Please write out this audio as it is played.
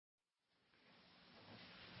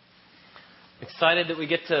Excited that we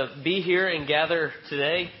get to be here and gather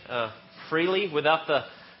today freely without the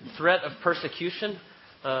threat of persecution.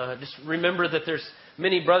 Just remember that there's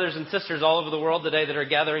many brothers and sisters all over the world today that are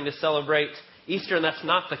gathering to celebrate Easter, and that's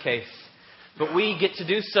not the case. But we get to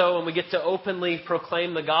do so, and we get to openly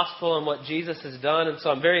proclaim the gospel and what Jesus has done. And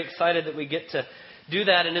so I'm very excited that we get to do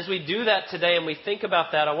that. And as we do that today and we think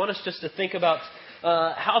about that, I want us just to think about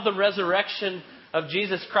how the resurrection of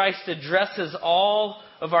Jesus Christ addresses all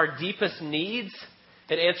of our deepest needs.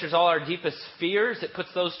 It answers all our deepest fears. It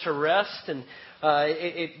puts those to rest, and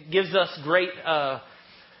it gives us a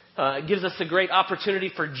great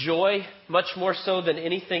opportunity for joy, much more so than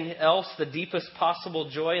anything else, the deepest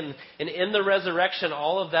possible joy. And in the resurrection,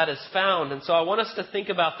 all of that is found. And so I want us to think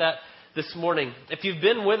about that this morning. If you've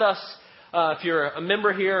been with us, if you're a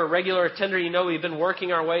member here, a regular attender, you know we've been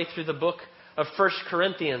working our way through the book of 1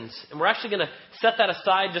 Corinthians. And we're actually going to set that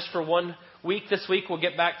aside just for 1 week this week. We'll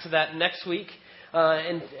get back to that next week.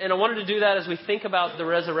 And I wanted to do that as we think about the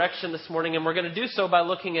resurrection this morning. And we're going to do so by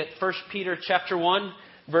looking at 1 Peter chapter 1,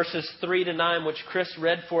 verses 3 to 9, which Chris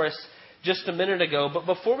read for us just a minute ago. But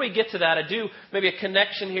before we get to that, I do maybe a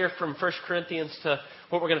connection here from 1 Corinthians to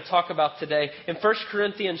what we're going to talk about today. In 1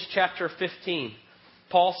 Corinthians chapter 15,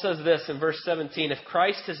 Paul says this in verse 17, "If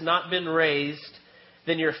Christ has not been raised,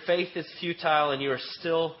 then your faith is futile and you are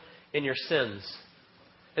still in your sins."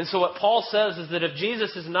 And so what Paul says is that if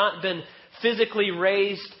Jesus has not been physically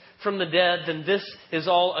raised from the dead, then this is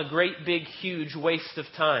all a great, big, huge waste of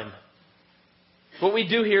time. What we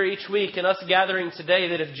do here each week and us gathering today,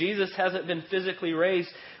 that if Jesus hasn't been physically raised,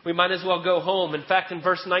 we might as well go home. In fact, in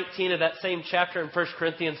verse 19 of that same chapter in 1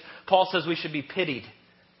 Corinthians, Paul says we should be pitied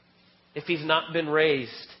if he's not been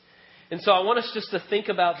raised. And so I want us just to think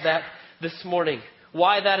about that this morning.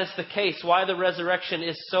 Why that is the case, why the resurrection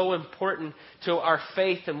is so important to our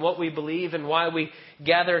faith and what we believe and why we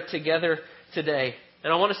gather together today.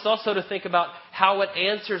 And I want us also to think about how it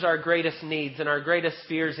answers our greatest needs and our greatest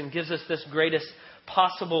fears and gives us this greatest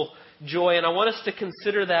possible joy. And I want us to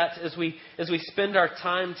consider that as we spend our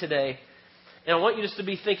time today. And I want you just to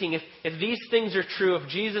be thinking, if these things are true, if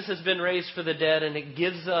Jesus has been raised from the dead and it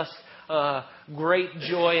gives us great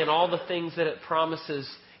joy and all the things that it promises,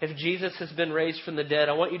 if Jesus has been raised from the dead,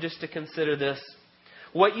 I want you just to consider this.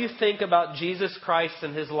 What you think about Jesus Christ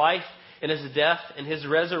and His life and His death and His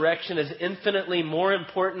resurrection is infinitely more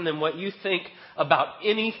important than what you think about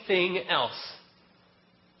anything else.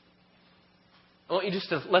 I want you just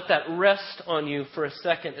to let that rest on you for a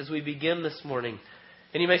second as we begin this morning.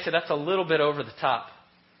 And you may say, that's a little bit over the top.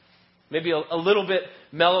 Maybe a little bit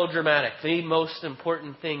melodramatic. The most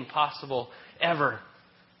important thing possible ever.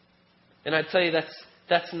 And I'd tell you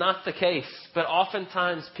that's not the case. But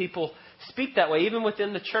oftentimes people speak that way, even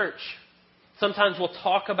within the church. Sometimes we'll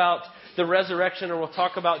talk about the resurrection or we'll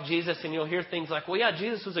talk about Jesus and you'll hear things like, well, yeah,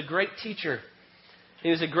 Jesus was a great teacher. He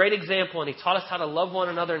was a great example and He taught us how to love one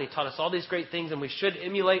another and He taught us all these great things and we should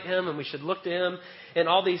emulate Him and we should look to Him and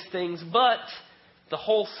all these things. But the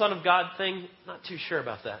whole Son of God thing, not too sure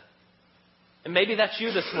about that. And maybe that's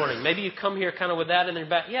you this morning. Maybe you come here kind of with that in your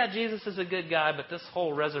back. Yeah, Jesus is a good guy, but this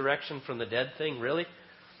whole resurrection from the dead thing, really?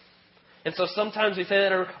 And so sometimes we say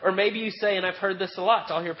that, or maybe you say, and I've heard this a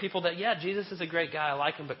lot, I'll hear people that, yeah, Jesus is a great guy, I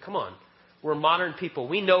like Him, but come on. We're modern people.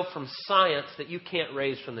 We know from science that you can't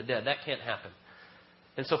raise from the dead. That can't happen.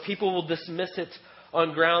 And so people will dismiss it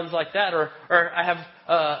on grounds like that. Or I have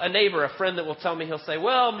a neighbor, a friend that will tell me, he'll say,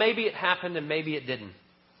 well, maybe it happened and maybe it didn't.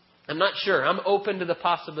 I'm not sure. I'm open to the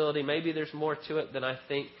possibility. Maybe there's more to it than I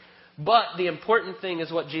think. But the important thing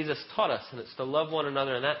is what Jesus taught us, and it's to love one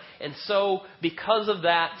another and that. And so because of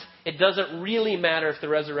that, it doesn't really matter if the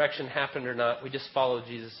resurrection happened or not. We just follow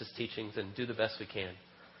Jesus' teachings and do the best we can.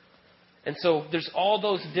 And so there's all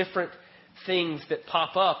those different things that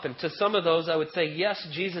pop up. And to some of those, I would say, yes,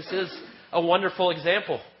 Jesus is a wonderful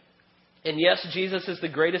example. And yes, Jesus is the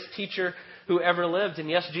greatest teacher who ever lived. And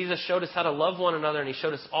yes, Jesus showed us how to love one another and He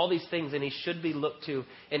showed us all these things and He should be looked to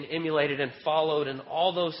and emulated and followed and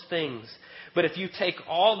all those things. But if you take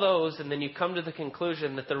all those and then you come to the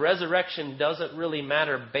conclusion that the resurrection doesn't really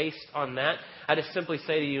matter based on that, I just simply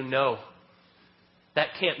say to you, no, that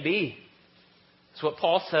can't be. It's what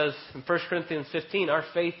Paul says in 1 Corinthians 15. Our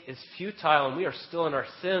faith is futile and we are still in our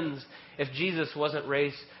sins if Jesus wasn't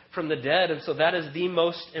raised from the dead. And so that is the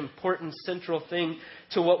most important central thing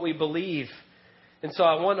to what we believe. And so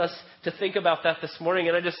I want us to think about that this morning.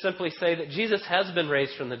 And I just simply say that Jesus has been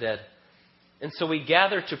raised from the dead. And so we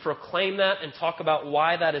gather to proclaim that and talk about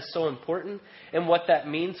why that is so important and what that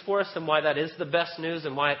means for us and why that is the best news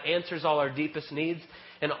and why it answers all our deepest needs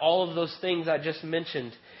and all of those things I just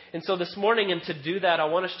mentioned. And so this morning, and to do that, I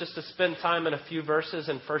want us just to spend time in a few verses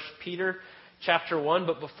in 1 Peter chapter 1.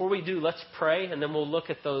 But before we do, let's pray, and then we'll look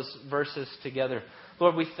at those verses together.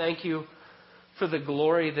 Lord, we thank you for the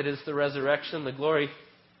glory that is the resurrection, the glory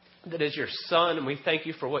that is your Son, and we thank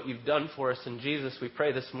you for what you've done for us in Jesus. We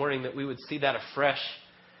pray this morning that we would see that afresh,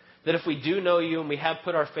 that if we do know you and we have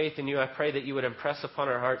put our faith in you, I pray that you would impress upon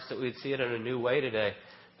our hearts that we would see it in a new way today,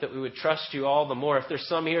 that we would trust you all the more. If there's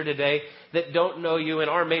some here today that don't know you and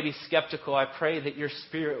are maybe skeptical, I pray that your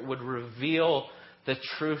Spirit would reveal the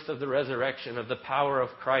truth of the resurrection, of the power of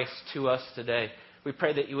Christ to us today. We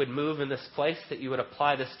pray that you would move in this place, that you would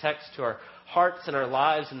apply this text to our hearts and our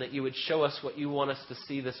lives, and that you would show us what you want us to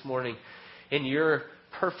see this morning in your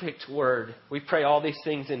perfect word. We pray all these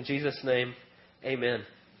things in Jesus' name. Amen.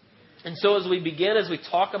 And so as we begin, as we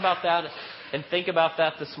talk about that and think about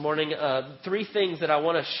that this morning, three things that I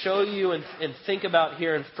want to show you and think about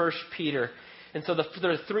here in 1 Peter. And so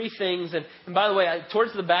there are three things. And by the way,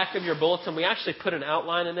 towards the back of your bulletin, we actually put an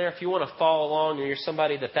outline in there. If you want to follow along or you're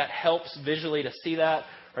somebody that helps visually to see that,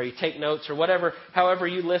 or you take notes or whatever, however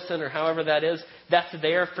you listen or however that is, that's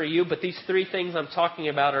there for you. But these three things I'm talking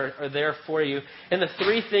about are there for you. And the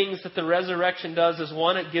three things that the resurrection does is,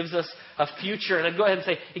 one, it gives us a future. And I'd go ahead and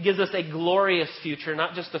say it gives us a glorious future,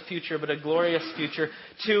 not just a future, but a glorious future.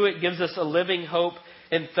 Two, it gives us a living hope.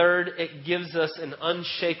 And third, it gives us an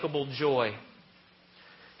unshakable joy.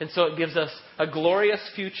 And so it gives us a glorious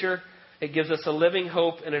future, it gives us a living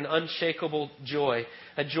hope, and an unshakable joy.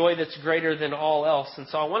 A joy that's greater than all else. And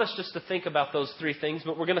so I want us just to think about those three things.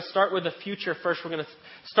 But we're going to start with the future first. We're going to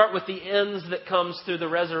start with the ends that comes through the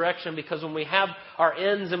resurrection. Because when we have our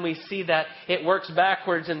ends and we see that, it works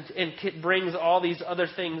backwards and it brings all these other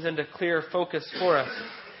things into clear focus for us.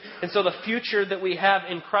 And so the future that we have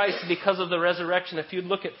in Christ because of the resurrection, if you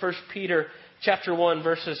look at 1 Peter chapter 1,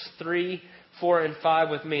 verses 3, 4, and 5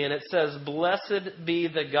 with me, and it says, "Blessed be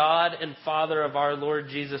the God and Father of our Lord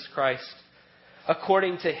Jesus Christ.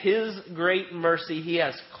 According to His great mercy, He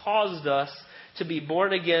has caused us to be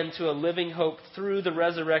born again to a living hope through the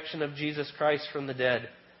resurrection of Jesus Christ from the dead,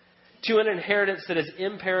 to an inheritance that is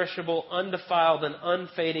imperishable, undefiled, and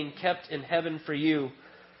unfading, kept in heaven for you,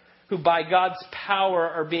 who by God's power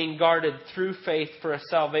are being guarded through faith for a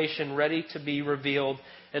salvation ready to be revealed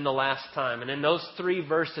in the last time." And in those three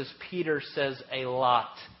verses, Peter says a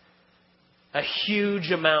lot. A huge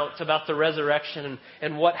amount about the resurrection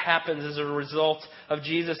and what happens as a result of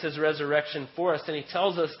Jesus' resurrection for us. And he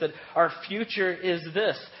tells us that our future is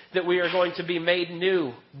this, that we are going to be made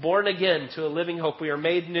new, born again to a living hope. We are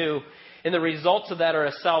made new. And the results of that are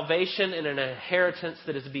a salvation and an inheritance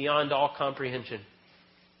that is beyond all comprehension.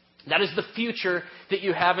 That is the future that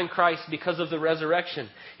you have in Christ because of the resurrection.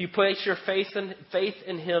 You place your faith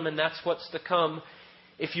in Him, and that's what's to come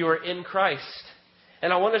if you are in Christ.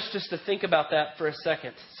 And I want us just to think about that for a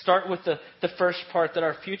second. Start with the first part, that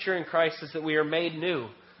our future in Christ is that we are made new,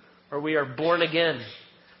 or we are born again.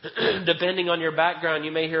 Depending on your background,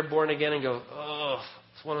 you may hear born again and go, "Oh,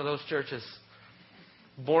 it's one of those churches.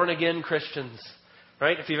 Born again Christians."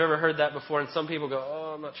 Right? If you've ever heard that before, and some people go,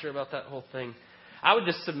 "Oh, I'm not sure about that whole thing." I would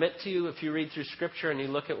just submit to you, if you read through Scripture and you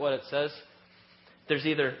look at what it says,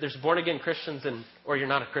 there's born again Christians or you're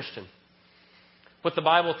not a Christian. What the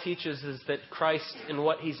Bible teaches is that Christ and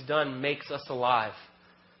what He's done makes us alive.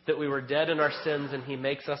 That we were dead in our sins and He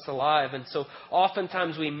makes us alive. And so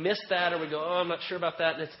oftentimes we miss that, or we go, "Oh, I'm not sure about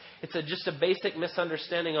that." And it's just a basic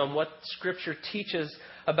misunderstanding on what Scripture teaches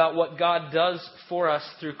about what God does for us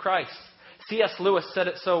through Christ. C.S. Lewis said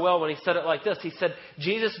it so well when he said it like this. He said,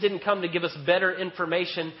 "Jesus didn't come to give us better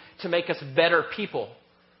information to make us better people.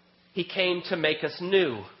 He came to make us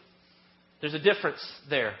new." There's a difference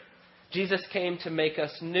there. Jesus came to make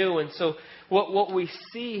us new. And so what we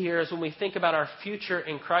see here is when we think about our future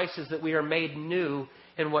in Christ is that we are made new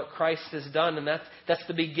in what Christ has done. And that's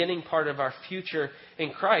the beginning part of our future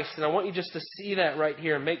in Christ. And I want you just to see that right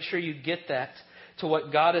here and make sure you get that, to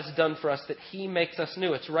what God has done for us, that He makes us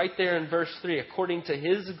new. It's right there in verse 3. According to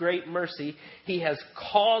His great mercy, He has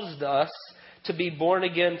caused us to be born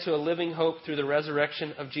again to a living hope through the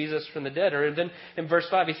resurrection of Jesus from the dead. Or then in verse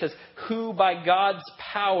 5, he says, who by God's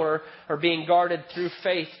power are being guarded through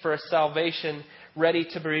faith for a salvation ready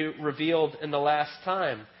to be revealed in the last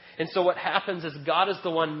time. And so what happens is God is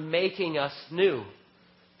the one making us new.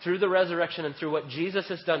 Through the resurrection and through what Jesus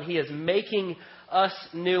has done, He is making us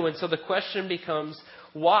new. And so the question becomes,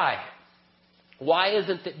 why? Why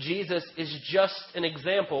isn't that Jesus is just an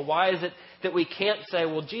example? Why is it that we can't say,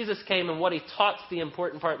 well, Jesus came and what He taught's the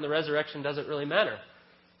important part and the resurrection doesn't really matter?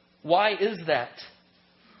 Why is that?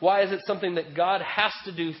 Why is it something that God has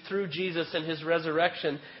to do through Jesus and His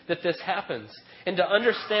resurrection that this happens? And to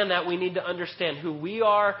understand that, we need to understand who we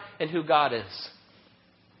are and who God is.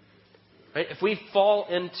 Right? If we fall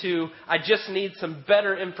into, I just need some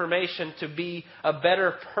better information to be a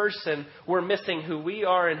better person, we're missing who we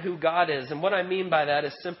are and who God is. And what I mean by that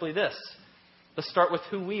is simply this. Let's start with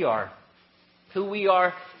who we are. Who we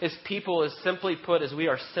are as people is simply put as we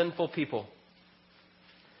are sinful people.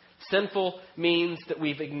 Sinful means that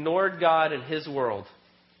we've ignored God and His world.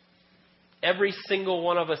 Every single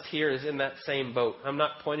one of us here is in that same boat. I'm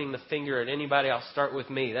not pointing the finger at anybody. I'll start with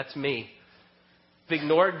me. That's me. We've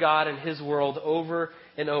ignored God and His world over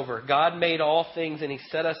and over. God made all things and He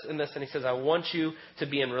set us in this and He says, I want you to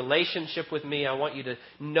be in relationship with me. I want you to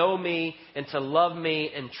know me and to love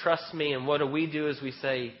me and trust me. And what do? Is we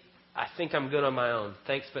say, I think I'm good on my own.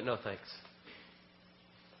 Thanks, but no thanks.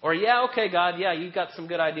 Or, yeah, okay, God, yeah, you've got some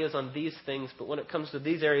good ideas on these things, but when it comes to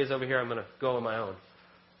these areas over here, I'm going to go on my own.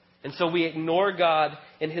 And so we ignore God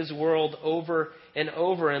and His world over and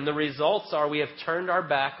over. And the results are we have turned our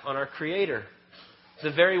back on our Creator.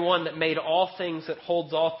 The very one that made all things, that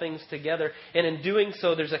holds all things together. And in doing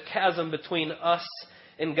so, there's a chasm between us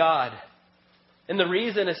and God. And the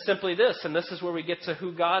reason is simply this, and this is where we get to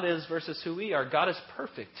who God is versus who we are. God is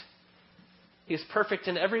perfect. He is perfect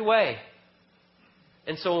in every way.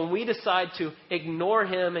 And so when we decide to ignore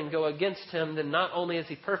Him and go against Him, then not only is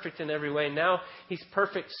He perfect in every way, now He's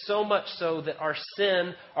perfect so much so that our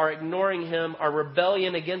sin, our ignoring Him, our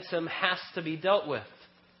rebellion against Him has to be dealt with.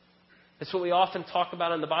 It's what we often talk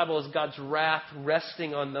about in the Bible is God's wrath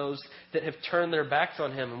resting on those that have turned their backs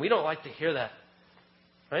on Him. And we don't like to hear that.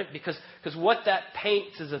 Right? Because what that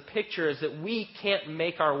paints as a picture is that we can't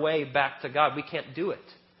make our way back to God. We can't do it.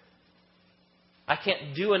 I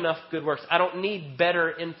can't do enough good works. I don't need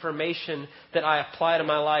better information that I apply to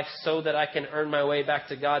my life so that I can earn my way back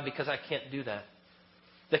to God because I can't do that.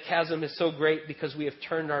 The chasm is so great because we have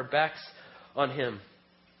turned our backs on Him.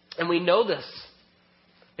 And we know this.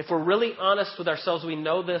 If we're really honest with ourselves, we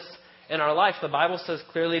know this in our life. The Bible says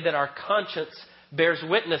clearly that our conscience bears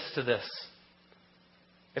witness to this.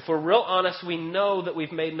 If we're real honest, we know that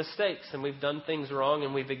we've made mistakes and we've done things wrong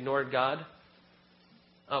and we've ignored God.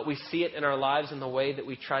 We see it in our lives in the way that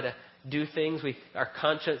we try to do things. Our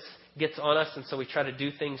conscience gets on us, and so we try to do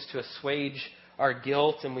things to assuage our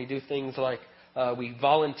guilt, and we do things like we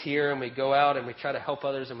volunteer and we go out and we try to help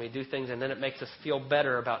others and we do things, and then it makes us feel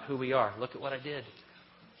better about who we are. Look at what I did.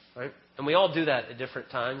 Right? And we all do that at different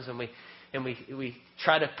times, and we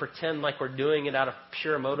try to pretend like we're doing it out of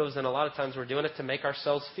pure motives, and a lot of times we're doing it to make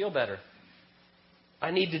ourselves feel better.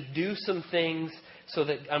 I need to do some things so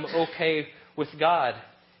that I'm okay with God.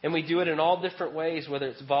 And we do it in all different ways, whether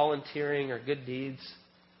it's volunteering or good deeds,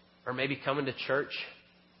 or maybe coming to church,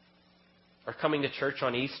 or coming to church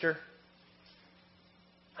on Easter.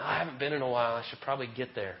 I haven't been in a while. I should probably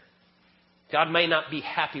get there. God may not be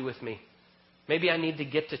happy with me. Maybe I need to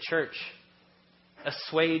get to church,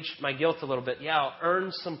 assuage my guilt a little bit. Yeah, I'll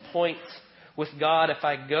earn some points with God if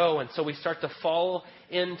I go. And so we start to fall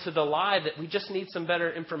into the lie that we just need some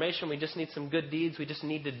better information. We just need some good deeds. We just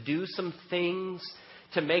need to do some things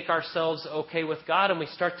to make ourselves okay with God. And we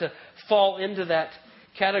start to fall into that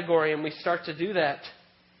category and we start to do that.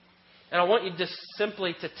 And I want you just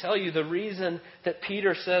simply to tell you the reason that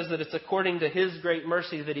Peter says that it's according to His great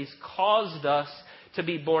mercy that He's caused us to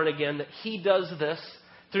be born again, that He does this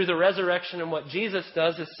through the resurrection and what Jesus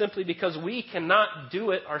does is simply because we cannot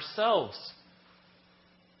do it ourselves.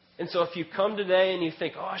 And so if you come today and you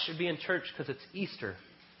think, I should be in church because it's Easter,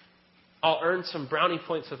 I'll earn some brownie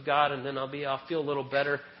points with God and then I'll feel a little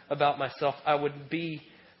better about myself. I wouldn't be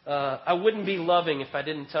loving if I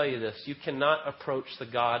didn't tell you this. You cannot approach the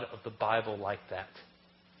God of the Bible like that.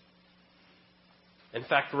 In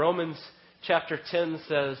fact, Romans chapter 10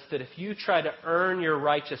 says that if you try to earn your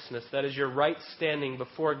righteousness, that is your right standing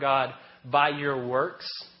before God by your works,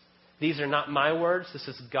 these are not my words, this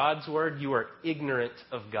is God's word, you are ignorant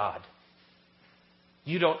of God.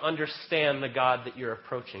 You don't understand the God that you're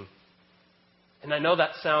approaching. And I know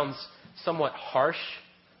that sounds somewhat harsh,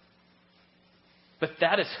 but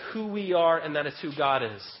that is who we are and that is who God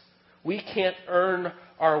is. We can't earn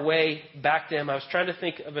our way back to Him. I was trying to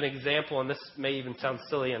think of an example, and this may even sound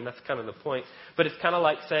silly, and that's kind of the point. But it's kind of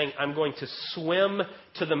like saying, I'm going to swim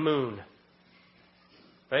to the moon.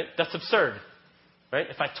 Right? That's absurd. Right?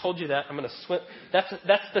 If I told you that, I'm going to swim. That's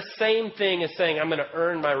the same thing as saying, I'm going to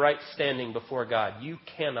earn my right standing before God. You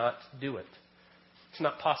cannot do it. It's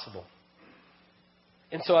not possible.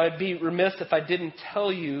 And so I'd be remiss if I didn't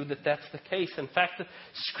tell you that that's the case. In fact, the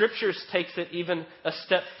Scriptures takes it even a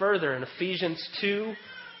step further. In Ephesians 2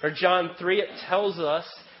 or John 3, it tells us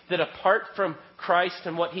that apart from Christ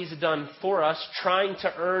and what He's done for us, trying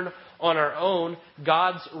to earn on our own,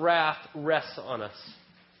 God's wrath rests on us.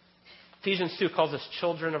 Ephesians 2 calls us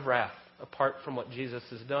children of wrath. apart from what Jesus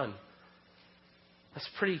has done. That's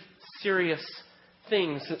pretty serious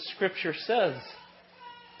things that Scripture says.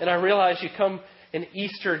 And I realize you come in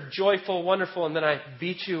Easter joyful, wonderful, and then I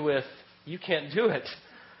beat you with, you can't do it.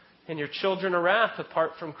 And your children are wrath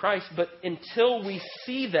apart from Christ. But until we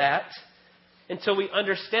see that, until we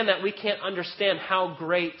understand that, we can't understand how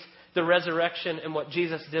great the resurrection and what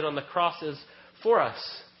Jesus did on the cross is for us.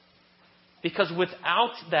 Because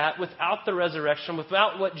without that, without the resurrection,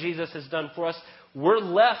 without what Jesus has done for us, we're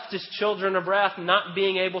left as children of wrath, not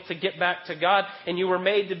being able to get back to God. And you were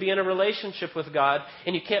made to be in a relationship with God,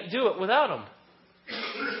 and you can't do it without Him.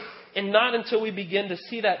 And not until we begin to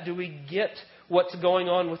see that do we get what's going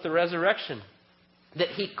on with the resurrection. That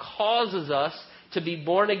He causes us to be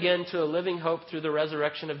born again to a living hope through the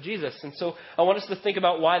resurrection of Jesus. And so I want us to think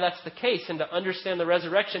about why that's the case. And to understand the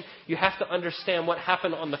resurrection, you have to understand what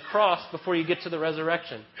happened on the cross before you get to the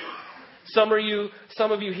resurrection. Some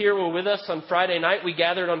of you here were with us on Friday night. We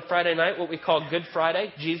gathered on Friday night, what we call Good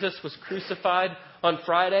Friday. Jesus was crucified on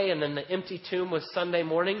Friday, and then the empty tomb was Sunday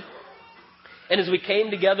morning. And as we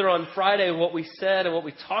came together on Friday, what we said and what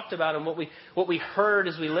we talked about and what we heard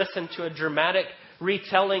as we listened to a dramatic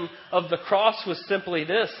retelling of the cross was simply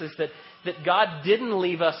this, is that God didn't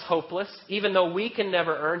leave us hopeless. Even though we can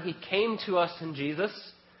never earn, He came to us in Jesus.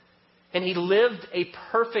 And He lived a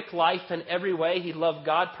perfect life in every way. He loved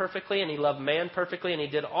God perfectly and He loved man perfectly, and He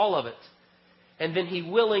did all of it. And then He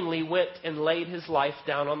willingly went and laid His life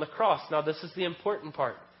down on the cross. Now this is the important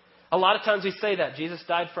part. A lot of times we say that Jesus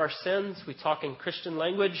died for our sins. We talk in Christian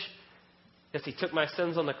language. Yes, He took my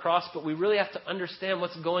sins on the cross, but we really have to understand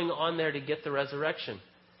what's going on there to get the resurrection.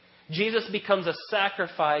 Jesus becomes a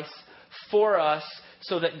sacrifice for us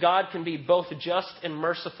so that God can be both just and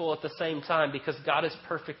merciful at the same time, because God is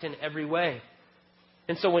perfect in every way.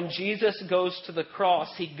 And so when Jesus goes to the cross,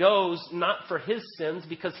 He goes not for His sins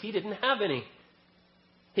because He didn't have any.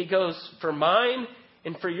 He goes for mine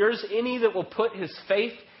and for yours. Any that will put his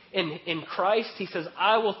faith in Christ, He says,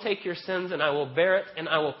 I will take your sins and I will bear it and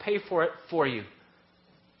I will pay for it for you.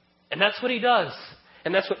 And that's what He does.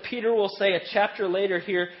 And that's what Peter will say a chapter later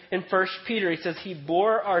here in 1 Peter. He says, He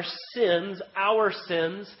bore our sins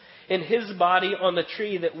in His body on the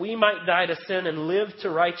tree, that we might die to sin and live to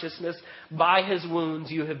righteousness. By His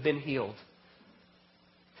wounds you have been healed.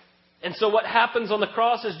 And so what happens on the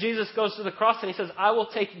cross is Jesus goes to the cross and He says, I will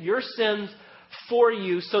take your sins for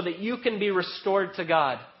you so that you can be restored to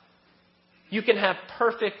God. You can have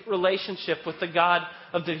perfect relationship with the God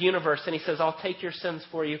of the universe. And He says, I'll take your sins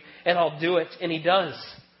for you and I'll do it. And He does.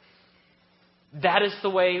 That is the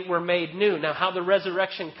way we're made new. Now, how the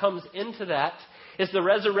resurrection comes into that is the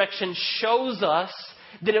resurrection shows us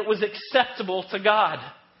that it was acceptable to God.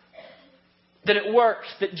 That it worked.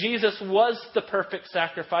 That Jesus was the perfect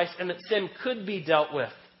sacrifice and that sin could be dealt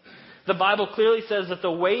with. The Bible clearly says that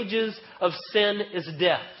the wages of sin is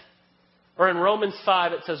death. Or in Romans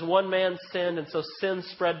 5, it says, one man sinned, and so sin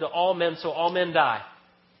spread to all men, so all men die.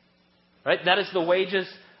 Right? That is the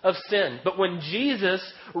wages of sin. But when Jesus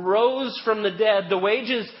rose from the dead, the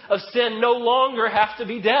wages of sin no longer have to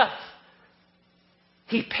be death.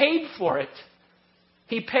 He paid for it.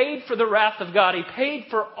 He paid for the wrath of God. He paid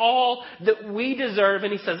for all that we deserve.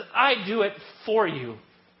 And He says, I do it for you.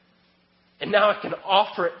 And now I can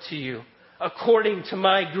offer it to you. According to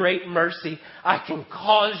my great mercy, I can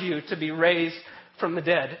cause you to be raised from the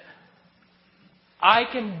dead. I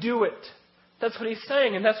can do it. That's what He's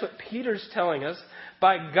saying. And that's what Peter's telling us.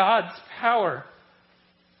 By God's power,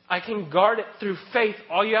 I can guard it through faith.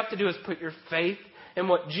 All you have to do is put your faith in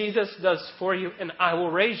what Jesus does for you, and I will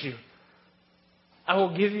raise you. I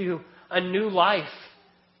will give you a new life.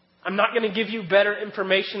 I'm not going to give you better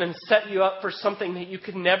information and set you up for something that you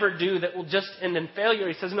could never do that will just end in failure.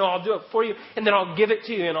 He says, no, I'll do it for you, and then I'll give it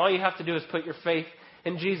to you. And all you have to do is put your faith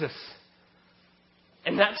in Jesus.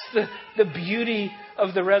 And that's the beauty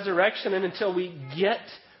of the resurrection. And until we get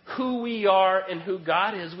who we are and who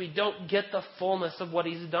God is, we don't get the fullness of what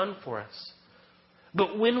He's done for us.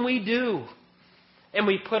 But when we do, and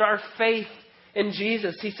we put our faith in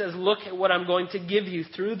Jesus, He says, look at what I'm going to give you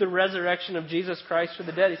through the resurrection of Jesus Christ from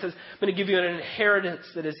the dead. He says, I'm going to give you an inheritance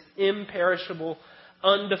that is imperishable,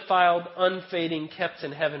 undefiled, unfading, kept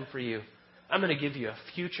in heaven for you. I'm going to give you a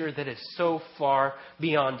future that is so far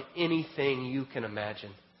beyond anything you can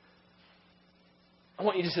imagine. I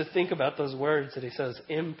want you just to think about those words that He says,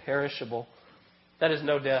 imperishable. That is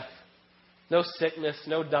no death, no sickness,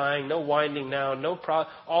 no dying, no winding down,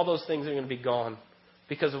 all those things are going to be gone.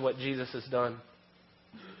 Because of what Jesus has done.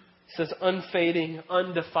 It says unfading,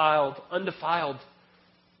 undefiled.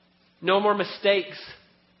 No more mistakes.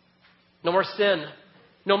 No more sin.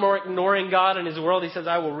 No more ignoring God and His world. He says,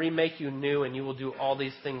 I will remake you new and you will do all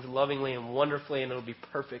these things lovingly and wonderfully and it will be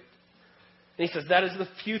perfect. And He says, that is the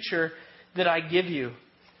future that I give you.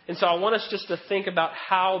 And so I want us just to think about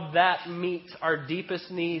how that meets our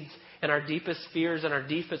deepest needs and our deepest fears and our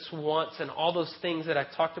deepest wants and all those things that I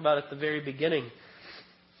talked about at the very beginning.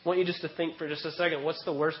 I want you just to think for just a second, what's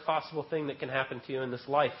the worst possible thing that can happen to you in this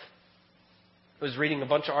life? I was reading a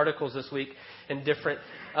bunch of articles this week and different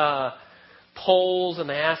polls, and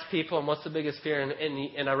they asked people, and what's the biggest fear?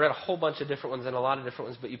 And I read a whole bunch of different ones and a lot of different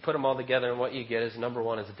ones, but you put them all together and what you get is number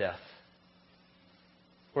one is death.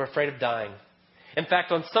 We're afraid of dying. In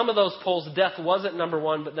fact, on some of those polls, death wasn't number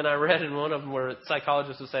one, but then I read in one of them where a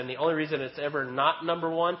psychologist was saying the only reason it's ever not number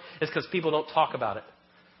one is because people don't talk about it.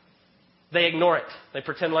 They ignore it. They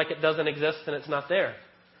pretend like it doesn't exist and it's not there.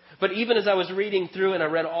 But even as I was reading through and I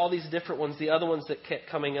read all these different ones, the other ones that kept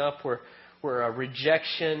coming up were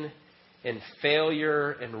rejection and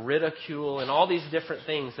failure and ridicule and all these different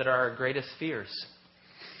things that are our greatest fears.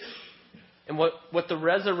 And what the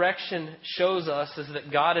resurrection shows us is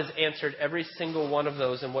that God has answered every single one of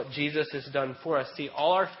those and what Jesus has done for us. See,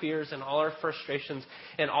 all our fears and all our frustrations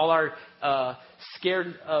and all our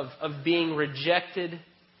scared of being rejected,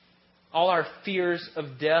 all our fears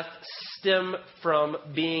of death stem from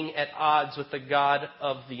being at odds with the God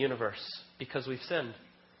of the universe because we've sinned.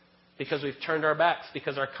 Because we've turned our backs,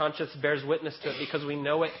 because our conscience bears witness to it, because we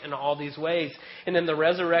know it in all these ways. And in the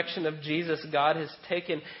resurrection of Jesus, God has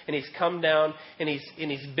taken and He's come down and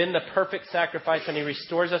He's been the perfect sacrifice and He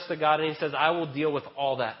restores us to God and He says, I will deal with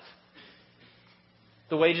all that.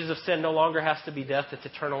 The wages of sin no longer has to be death, it's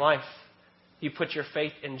eternal life. You put your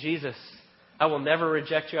faith in Jesus. I will never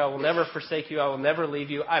reject you. I will never forsake you. I will never leave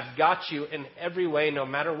you. I've got you in every way, no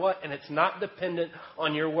matter what. And it's not dependent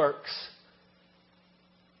on your works.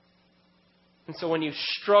 And so when you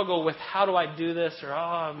struggle with how do I do this or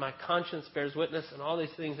my conscience bears witness and all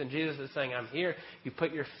these things and Jesus is saying I'm here, you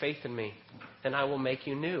put your faith in me and I will make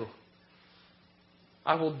you new.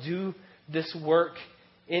 I will do this work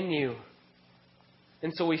in you.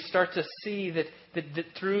 And so we start to see that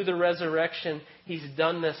through the resurrection He's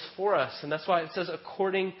done this for us. And that's why it says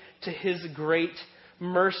according to His great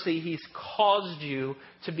mercy, He's caused you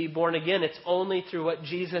to be born again. It's only through what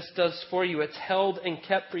Jesus does for you. It's held and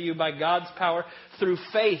kept for you by God's power through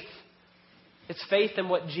faith. It's faith in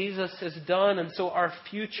what Jesus has done. And so our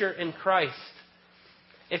future in Christ,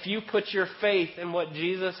 if you put your faith in what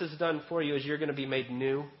Jesus has done for you, is you're going to be made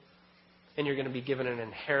new and you're going to be given an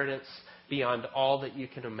inheritance beyond all that you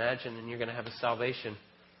can imagine, and you're going to have a salvation.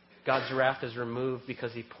 God's wrath is removed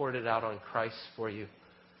because He poured it out on Christ for you.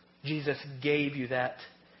 Jesus gave you that.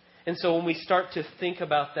 And so when we start to think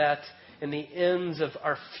about that and the ends of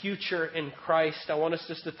our future in Christ, I want us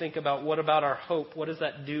just to think about what about our hope? What does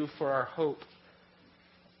that do for our hope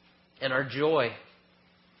and our joy?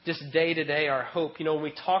 Just day to day, our hope. When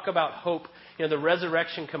we talk about hope, the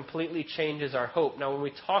resurrection completely changes our hope. Now, when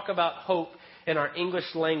we talk about hope in our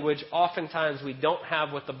English language, oftentimes we don't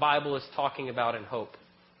have what the Bible is talking about in hope.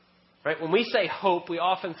 Right? When we say hope, we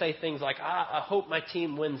often say things like, I hope my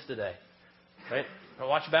team wins today. Right? I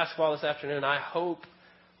watch basketball this afternoon. I hope,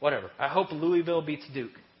 whatever. I hope Louisville beats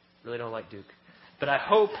Duke. Really don't like Duke. But I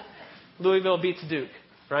hope Louisville beats Duke.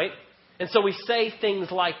 Right? And so we say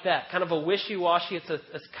things like that. Kind of a wishy-washy.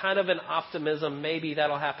 It's kind of an optimism. Maybe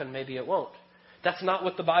that'll happen. Maybe it won't. That's not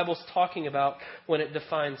what the Bible's talking about when it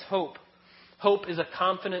defines hope. Hope is a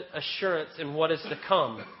confident assurance in what is to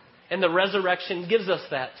come. And the resurrection gives us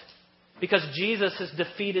that. Because Jesus has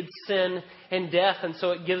defeated sin and death, and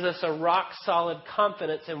so it gives us a rock-solid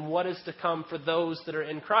confidence in what is to come for those that are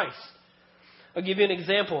in Christ. I'll give you an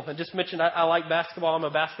example. I just mentioned I like basketball. I'm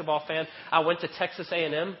a basketball fan. I went to Texas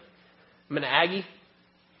A&M. I'm an Aggie.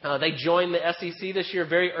 They joined the SEC this year.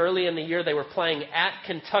 Very early in the year, they were playing at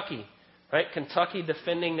Kentucky. Right? Kentucky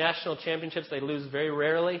defending national championships. They lose very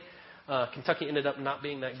rarely. Kentucky ended up not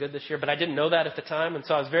being that good this year, but I didn't know that at the time, and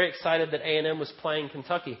so I was very excited that A&M was playing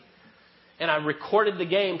Kentucky. And I recorded the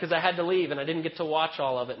game because I had to leave and I didn't get to watch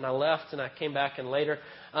all of it. And I left and I came back and later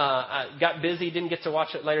I got busy, didn't get to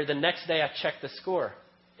watch it later. The next day I checked the score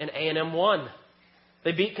and A&M won.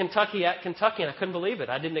 They beat Kentucky at Kentucky and I couldn't believe it.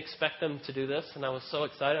 I didn't expect them to do this and I was so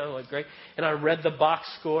excited. I was like, great. And I read the box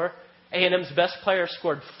score. A&M's best player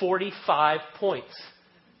scored 45 points.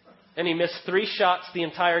 And he missed 3 shots the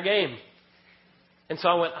entire game. And so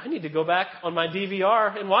I went, I need to go back on my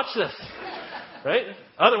DVR and watch this. Right?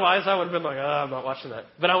 Otherwise, I would have been like, I'm not watching that.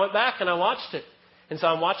 But I went back and I watched it. And so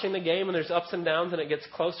I'm watching the game and there's ups and downs and it gets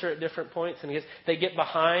closer at different points. And they get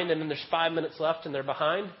behind and then there's 5 minutes left and they're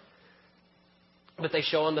behind. But they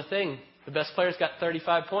show on the thing, the best player's got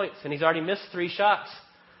 35 points and he's already missed 3 shots.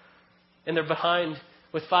 And they're behind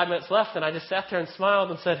with 5 minutes left. And I just sat there and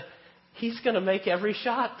smiled and said, he's going to make every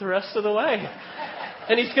shot the rest of the way.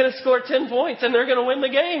 And he's going to score 10 points and they're going to win the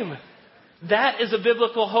game. That is a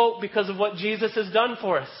biblical hope because of what Jesus has done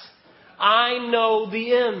for us. I know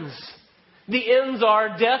the ends. The ends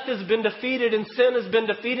are death has been defeated and sin has been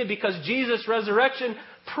defeated because Jesus' resurrection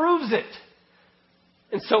proves it.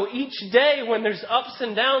 And so each day when there's ups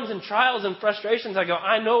and downs and trials and frustrations, I go,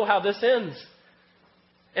 I know how this ends.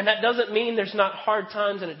 And that doesn't mean there's not hard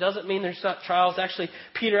times, and it doesn't mean there's not trials. Actually,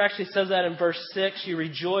 Peter actually says that in verse 6. You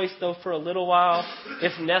rejoice, though for a little while.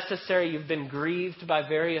 If necessary, you've been grieved by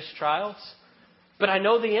various trials. But I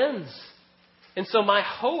know the ends. And so my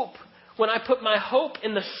hope, when I put my hope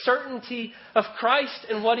in the certainty of Christ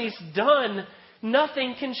and what He's done,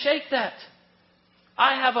 nothing can shake that.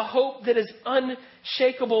 I have a hope that is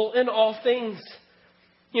unshakable in all things.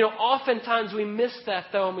 You know, oftentimes we miss that,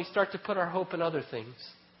 though, and we start to put our hope in other things.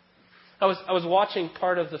 I was watching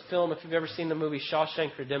part of the film, if you've ever seen the movie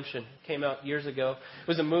Shawshank Redemption. It came out years ago. It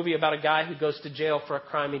was a movie about a guy who goes to jail for a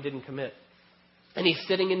crime he didn't commit. And he's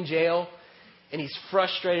sitting in jail, and he's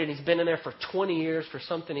frustrated. He's been in there for 20 years for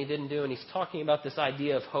something he didn't do. And he's talking about this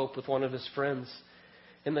idea of hope with one of his friends.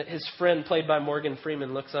 And his friend, played by Morgan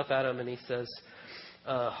Freeman, looks up at him and he says,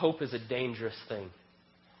 hope is a dangerous thing.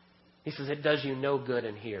 He says, it does you no good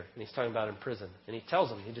in here. And he's talking about in prison. And he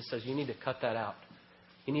tells him, he just says, you need to cut that out.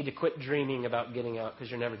 You need to quit dreaming about getting out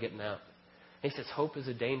because you're never getting out. And he says, hope is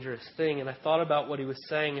a dangerous thing. And I thought about what he was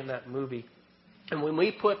saying in that movie. And when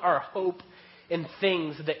we put our hope in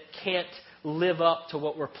things that can't live up to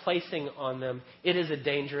what we're placing on them, it is a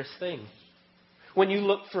dangerous thing. When you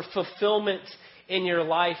look for fulfillment in your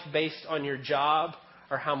life based on your job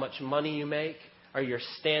or how much money you make or your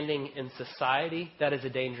standing in society, that is a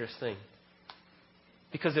dangerous thing.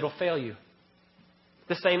 Because it'll fail you.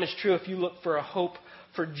 The same is true if you look for a hope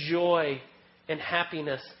for joy and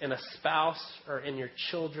happiness in a spouse or in your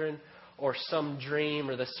children or some dream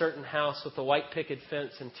or the certain house with a white picket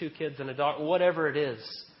fence and 2 kids and a dog, whatever it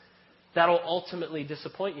is, that'll ultimately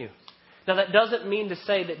disappoint you. Now, that doesn't mean to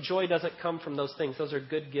say that joy doesn't come from those things. Those are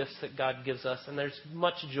good gifts that God gives us, and there's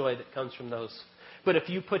much joy that comes from those. But if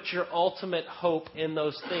you put your ultimate hope in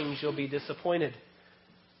those things, you'll be disappointed.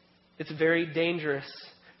 It's very dangerous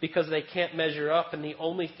because they can't measure up, and the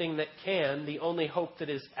only thing that can, the only hope that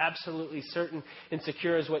is absolutely certain and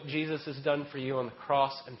secure is what Jesus has done for you on the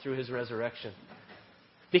cross and through His resurrection.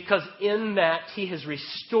 Because in that, He has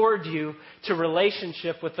restored you to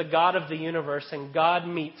relationship with the God of the universe, and God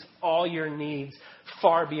meets all your needs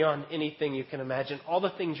far beyond anything you can imagine. All the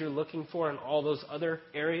things you're looking for in all those other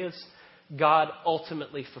areas, God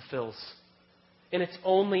ultimately fulfills. And it's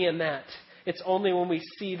only in that. It's only when we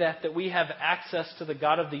see that we have access to the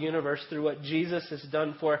God of the universe through what Jesus has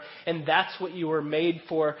done for. And that's what you were made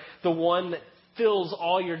for. The one that fills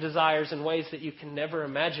all your desires in ways that you can never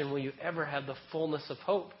imagine will you ever have the fullness of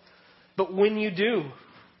hope. But when you do,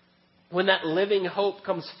 when that living hope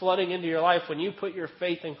comes flooding into your life, when you put your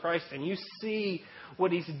faith in Christ and you see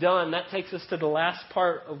what He's done, that takes us to the last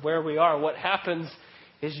part of where we are. What happens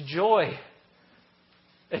is joy.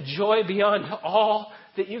 A joy beyond all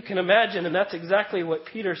that you can imagine. And that's exactly what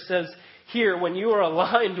Peter says here. When you are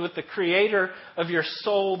aligned with the Creator of your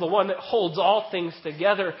soul, the one that holds all things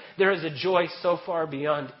together, there is a joy so far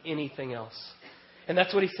beyond anything else. And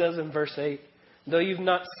that's what he says in verse 8. Though you've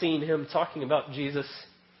not seen Him, talking about Jesus.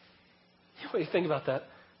 What do you think about that?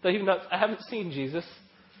 I haven't seen Jesus.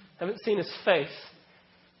 I haven't seen His face.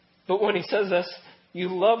 But when he says this, you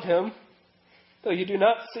love Him. Though you do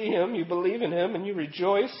not see Him, you believe in Him and you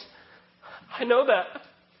rejoice. I know that.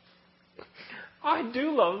 I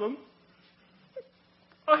do love Him.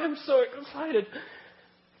 I am so excited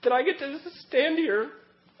that I get to stand here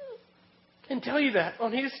and tell you that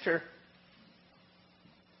on Easter.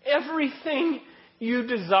 Everything you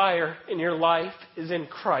desire in your life is in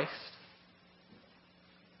Christ.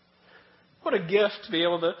 What a gift to be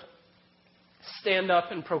able to stand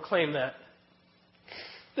up and proclaim that.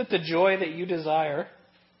 That the joy that you desire,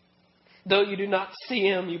 though you do not see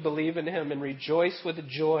Him, you believe in Him and rejoice with a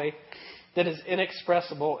joy that is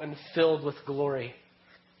inexpressible and filled with glory.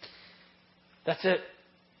 That's it.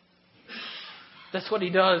 That's what He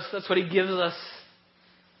does. That's what He gives us.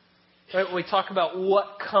 Right? When we talk about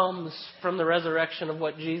what comes from the resurrection of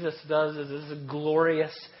what Jesus does, is a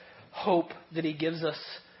glorious hope that He gives us.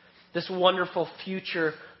 This wonderful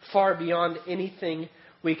future far beyond anything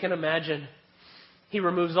we can imagine. He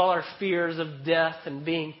removes all our fears of death and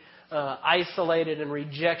being isolated and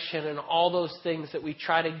rejection and all those things that we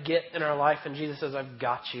try to get in our life. And Jesus says, I've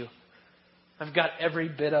got you. I've got every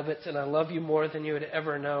bit of it, and I love you more than you would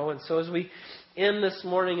ever know. And so as we end this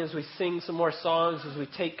morning, as we sing some more songs, as we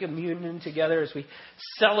take communion together, as we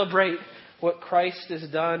celebrate what Christ has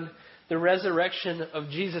done, the resurrection of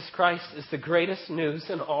Jesus Christ is the greatest news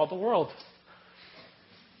in all the world.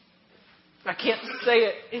 I can't say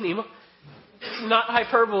it anymore. It's not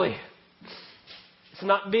hyperbole. It's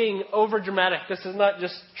not being over dramatic. This is not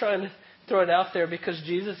just trying to throw it out there, because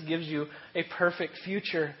Jesus gives you a perfect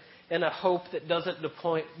future and a hope that doesn't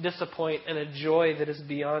disappoint, and a joy that is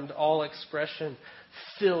beyond all expression,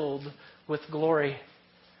 filled with glory.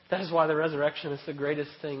 That is why the resurrection is the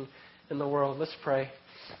greatest thing in the world. Let's pray.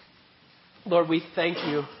 Lord, we thank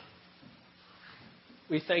you.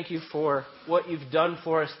 We thank you for what you've done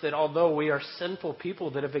for us, that although we are sinful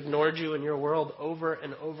people that have ignored you in your world over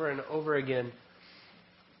and over and over again,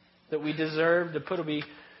 that we deserve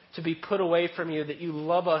to be put away from you, that you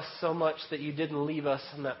love us so much that you didn't leave us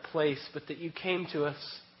in that place, but that you came to us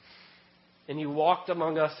and you walked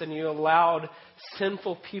among us and you allowed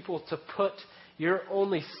sinful people to put your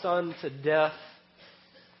only Son to death,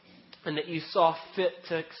 and that you saw fit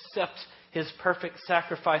to accept his perfect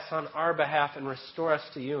sacrifice on our behalf and restore us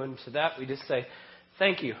to you. And to that we just say,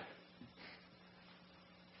 thank you.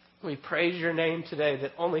 We praise your name today,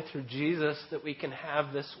 that only through Jesus that we can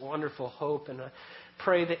have this wonderful hope. And I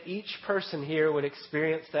pray that each person here would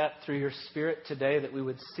experience that through your Spirit today, that we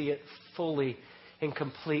would see it fully and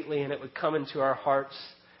completely, and it would come into our hearts.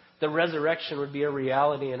 The resurrection would be a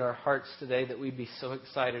reality in our hearts today, that we'd be so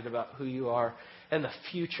excited about who you are and the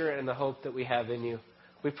future and the hope that we have in you.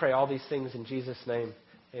 We pray all these things in Jesus' name.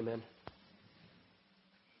 Amen.